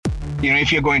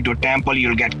if you're going to a temple,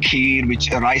 you'll get kheer,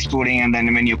 which rice pudding, and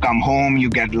then when you come home, you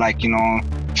get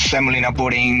semolina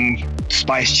pudding,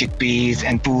 spiced chickpeas,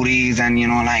 and puris, and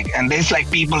and there's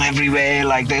people everywhere.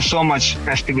 There's so much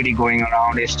festivity going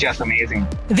around. It's just amazing.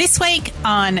 This week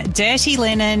on Dirty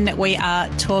Linen, we are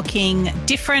talking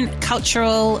different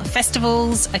cultural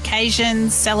festivals,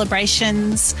 occasions,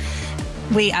 celebrations.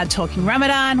 We are talking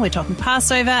Ramadan, we're talking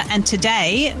Passover, and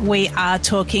today we are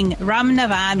talking Ram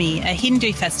Navami, a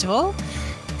Hindu festival.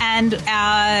 And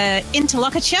our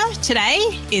interlocutor today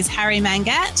is Harry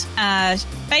Mangat,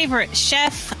 favourite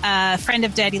chef, friend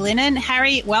of Dirty Linen.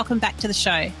 Harry, welcome back to the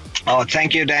show. Oh,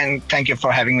 thank you, Dan. Thank you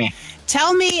for having me.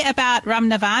 Tell me about Ram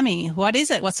Navami. What is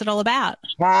it? What's it all about?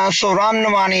 So Ram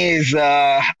Navami is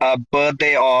a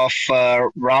birthday of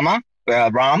Ram.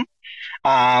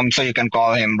 So you can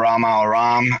call him Rama or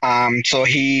Ram. So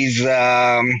he's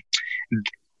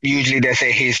usually they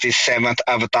say he's the seventh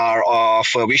avatar of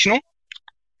Vishnu,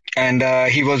 and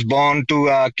he was born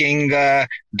to King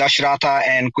Dashratha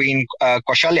and Queen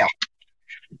Kaushalya.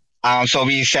 So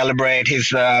we celebrate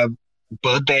his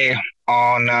birthday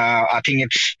on I think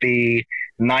it's the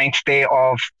 9th day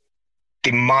of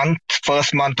the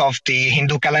first month of the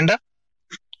Hindu calendar.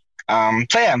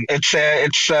 It's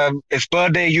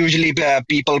birthday. Usually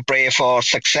people pray for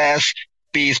success,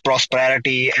 peace,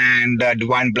 prosperity, and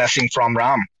divine blessing from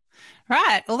Ram.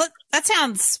 Right. Well, that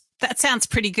sounds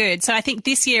pretty good. So I think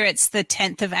this year it's the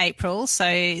 10th of April,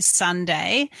 so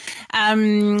Sunday.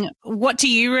 What do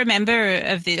you remember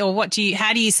of it, or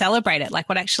how do you celebrate it?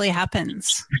 What actually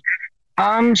happens?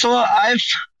 So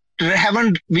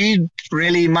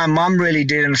my mom really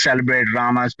didn't celebrate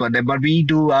Rama's birthday, but we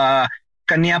do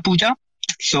Kanya Puja.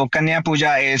 So Kanya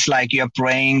Puja is you're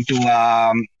praying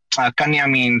to Kanya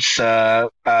means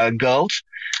girls.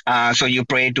 So you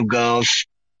pray to girls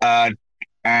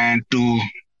and to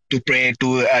pray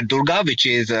to Durga, which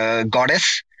is a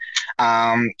goddess.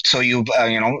 So you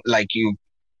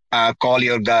call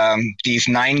your these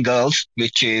 9 girls,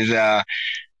 which is to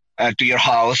your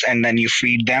house, and then you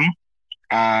feed them,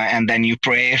 and then you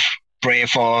pray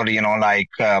for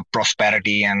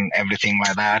prosperity and everything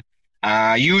like that.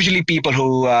 Usually people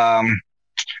who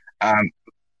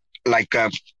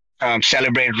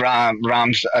celebrate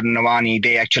Ram's Navami,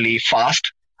 they actually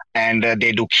fast, and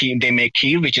they make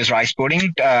kheer, which is rice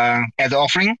pudding, as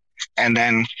offering. And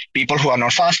then people who are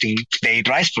not fasting, they eat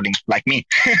rice pudding, like me.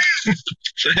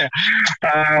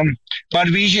 But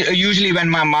we usually,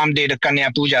 when my mom did a Kanya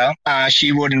Puja,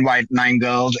 she would invite 9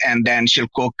 girls, and then she'll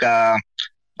cook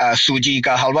suji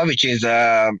ka halwa, which is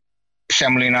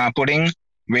semolina pudding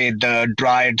with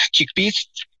dried chickpeas,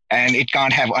 and it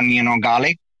can't have onion or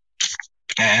garlic,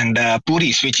 and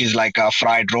puris, which is like a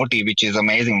fried roti, which is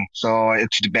amazing. So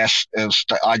it's the best.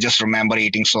 I just remember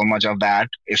eating so much of that.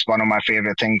 It's one of my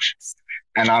favorite things,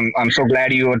 and I'm so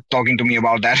glad you were talking to me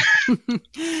about that.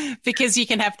 Because you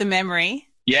can have the memory.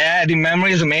 Yeah, the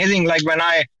memory is amazing.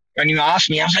 When you asked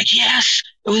me, I was like, yes,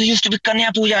 it used to be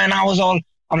Kanya Puja, and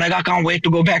I'm like, I can't wait to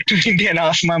go back to India and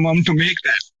ask my mom to make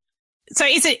that. So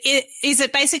is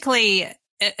it basically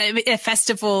a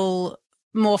festival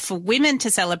more for women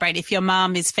to celebrate if your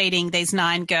mom is feeding these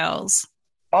 9 girls?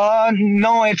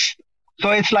 No,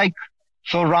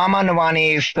 so Rama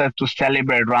Navami is to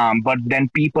celebrate Ram, but then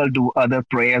people do other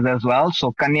prayers as well.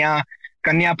 So Kanya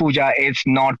Puja is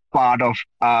not part of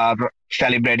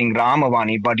celebrating Ram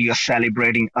Navami, but you're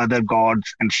celebrating other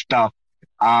gods and stuff.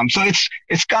 So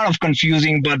it's kind of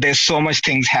confusing, but there's so much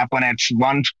things happen at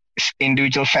one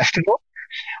individual festival.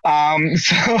 You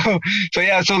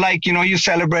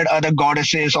celebrate other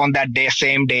goddesses on that day,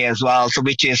 same day as well. So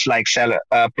which is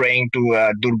praying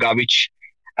to Durga, which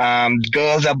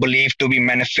girls are believed to be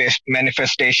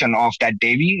manifestation of that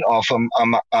Devi, of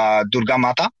Durga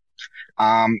Mata.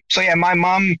 My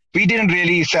mom, we didn't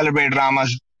really celebrate Ram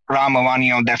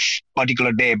Navami on that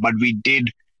particular day, but we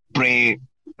did pray.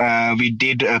 We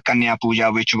did Kanya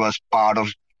Puja, which was part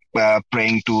of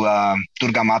praying to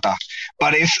Durga Mata.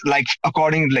 But it's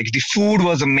the food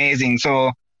was amazing.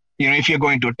 So if you're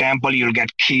going to a temple, you'll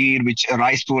get kheer, which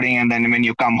rice pudding, and then when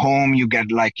you come home, you get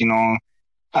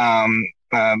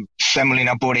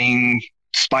semolina pudding,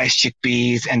 spiced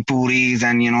chickpeas, and puris,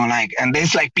 and and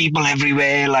there's people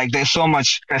everywhere. There's so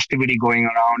much festivity going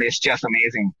around. It's just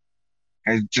amazing.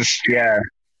 It's just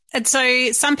And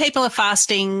so some people are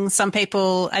fasting, some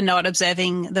people are not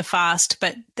observing the fast,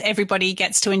 but everybody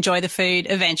gets to enjoy the food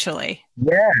eventually.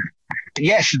 Yeah.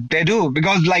 Yes, they do,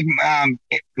 because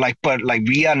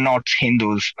we are not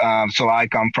Hindus. So I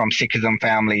come from Sikhism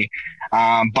family,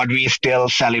 but we still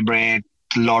celebrate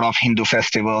a lot of Hindu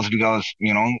festivals because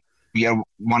we are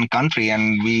one country,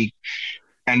 and we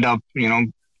end up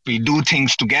we do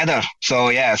things together. So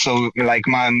yeah, so like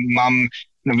my mom,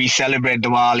 we celebrate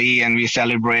Diwali and we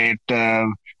celebrate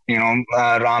Ram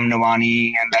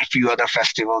Navami and a few other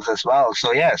festivals as well.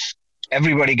 So yes,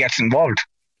 everybody gets involved.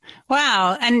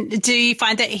 Wow. And do you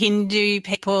find that Hindu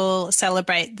people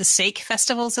celebrate the Sikh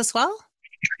festivals as well?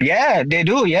 Yeah, they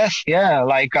do. Yes. Yeah.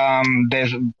 Like,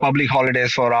 there's public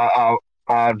holidays for our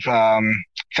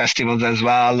festivals as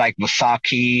well, like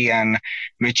Vaisakhi, and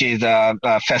which is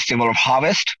a festival of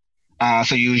harvest.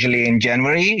 So usually in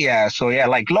January. Yeah. So yeah,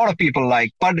 like a lot of people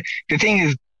but the thing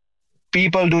is,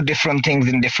 people do different things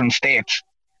in different states.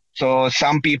 So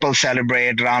some people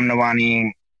celebrate Ram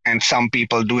Navami and some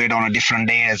people do it on a different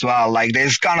day as well. Like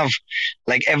there's kind of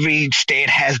like every state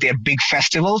has their big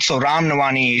festival. So Ram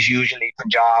Navami is usually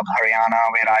Punjab,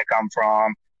 Haryana, where I come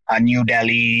from, New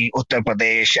Delhi, Uttar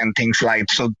Pradesh, and things like.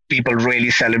 So people really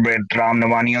celebrate Ram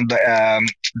Navami on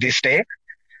this day.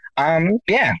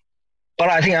 Yeah, but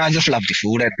I think I just love the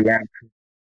food at the end.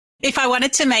 If I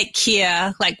wanted to make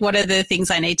kheer, like what are the things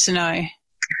I need to know?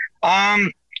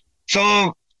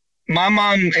 So my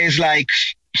mom is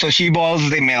so she boils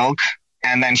the milk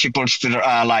and then she puts so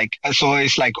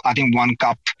it's like, I think 1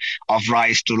 cup of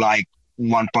rice to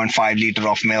 1.5 liter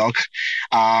of milk.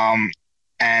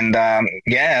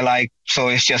 So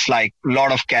it's just a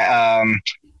lot of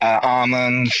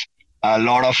almonds, a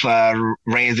lot of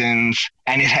raisins,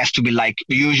 and it has to be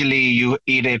usually you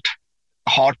eat it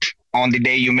hot on the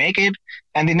day you make it,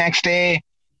 and the next day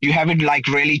you have it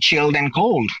really chilled and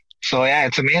cold. So yeah,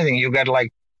 it's amazing. You get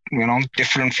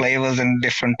different flavors and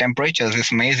different temperatures.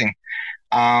 It's amazing.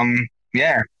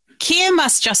 Yeah. Kheer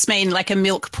must just mean like a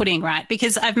milk pudding, right?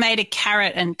 Because I've made a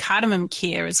carrot and cardamom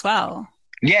kheer as well.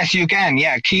 Yes, you can.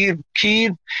 Yeah, kheer.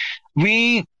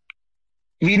 We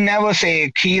never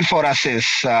say kheer. For us is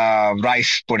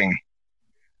rice pudding.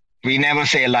 We never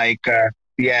say rice.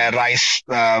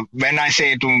 When I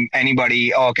say to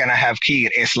anybody, "Oh, can I have kheer?"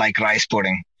 It's like rice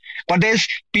pudding. But there's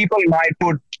people might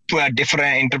put a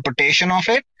different interpretation of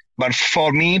it. But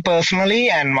for me personally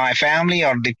and my family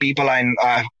or the people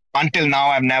until now,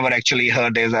 I've never actually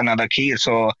heard there's another kheer.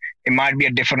 So it might be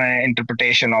a different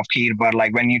interpretation of kheer. But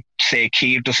when you say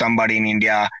kheer to somebody in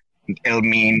India, it'll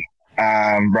mean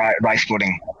rice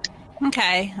pudding.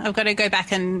 Okay, I've got to go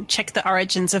back and check the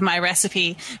origins of my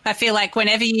recipe. I feel like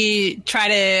whenever you try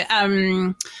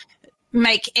to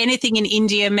make anything in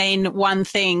India mean one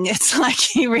thing, it's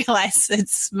like you realize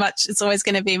it's always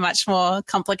going to be much more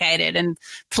complicated and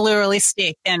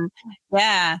pluralistic. And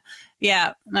no,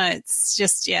 it's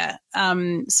just,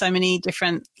 so many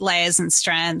different layers and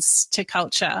strands to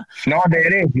culture. No,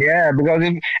 there is, yeah,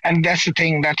 and that's the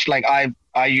thing, that's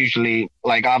I usually,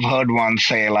 I've heard one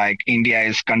say India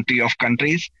is country of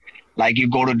countries. You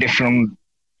go to different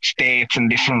states and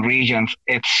different regions,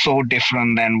 it's so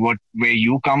different than where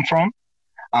you come from.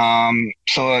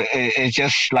 So it's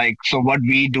just so what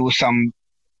we do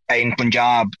in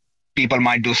Punjab, people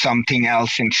might do something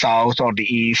else in South or the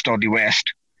East or the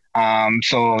West.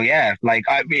 So yeah,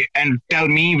 and tell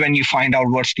me when you find out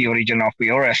what's the origin of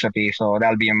your recipe. So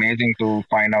that'll be amazing to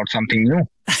find out something new.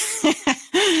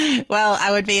 Well,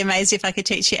 I would be amazed if I could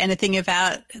teach you anything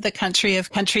about the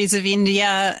countries of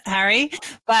India, Harry.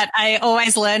 But I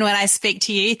always learn when I speak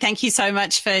to you. Thank you so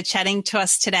much for chatting to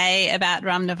us today about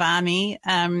Ram Navami.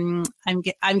 I'm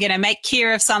going to make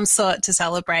kheer of some sort to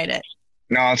celebrate it.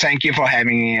 No, thank you for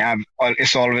having me.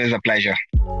 It's always a pleasure.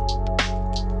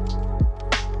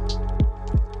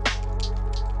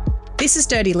 This is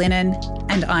Dirty Linen,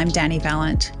 and I'm Danny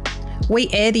Vallant. We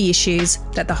air the issues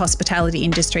that the hospitality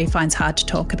industry finds hard to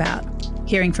talk about,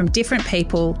 hearing from different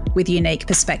people with unique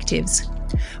perspectives.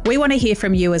 We want to hear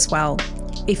from you as well.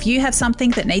 If you have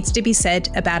something that needs to be said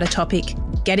about a topic,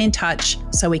 get in touch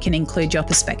so we can include your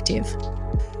perspective.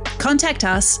 Contact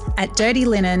us at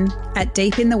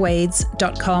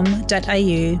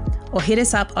dirtylinen@deepintheweeds.com.au or hit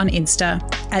us up on Insta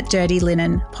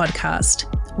 @dirtylinen podcast.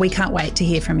 We can't wait to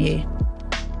hear from you.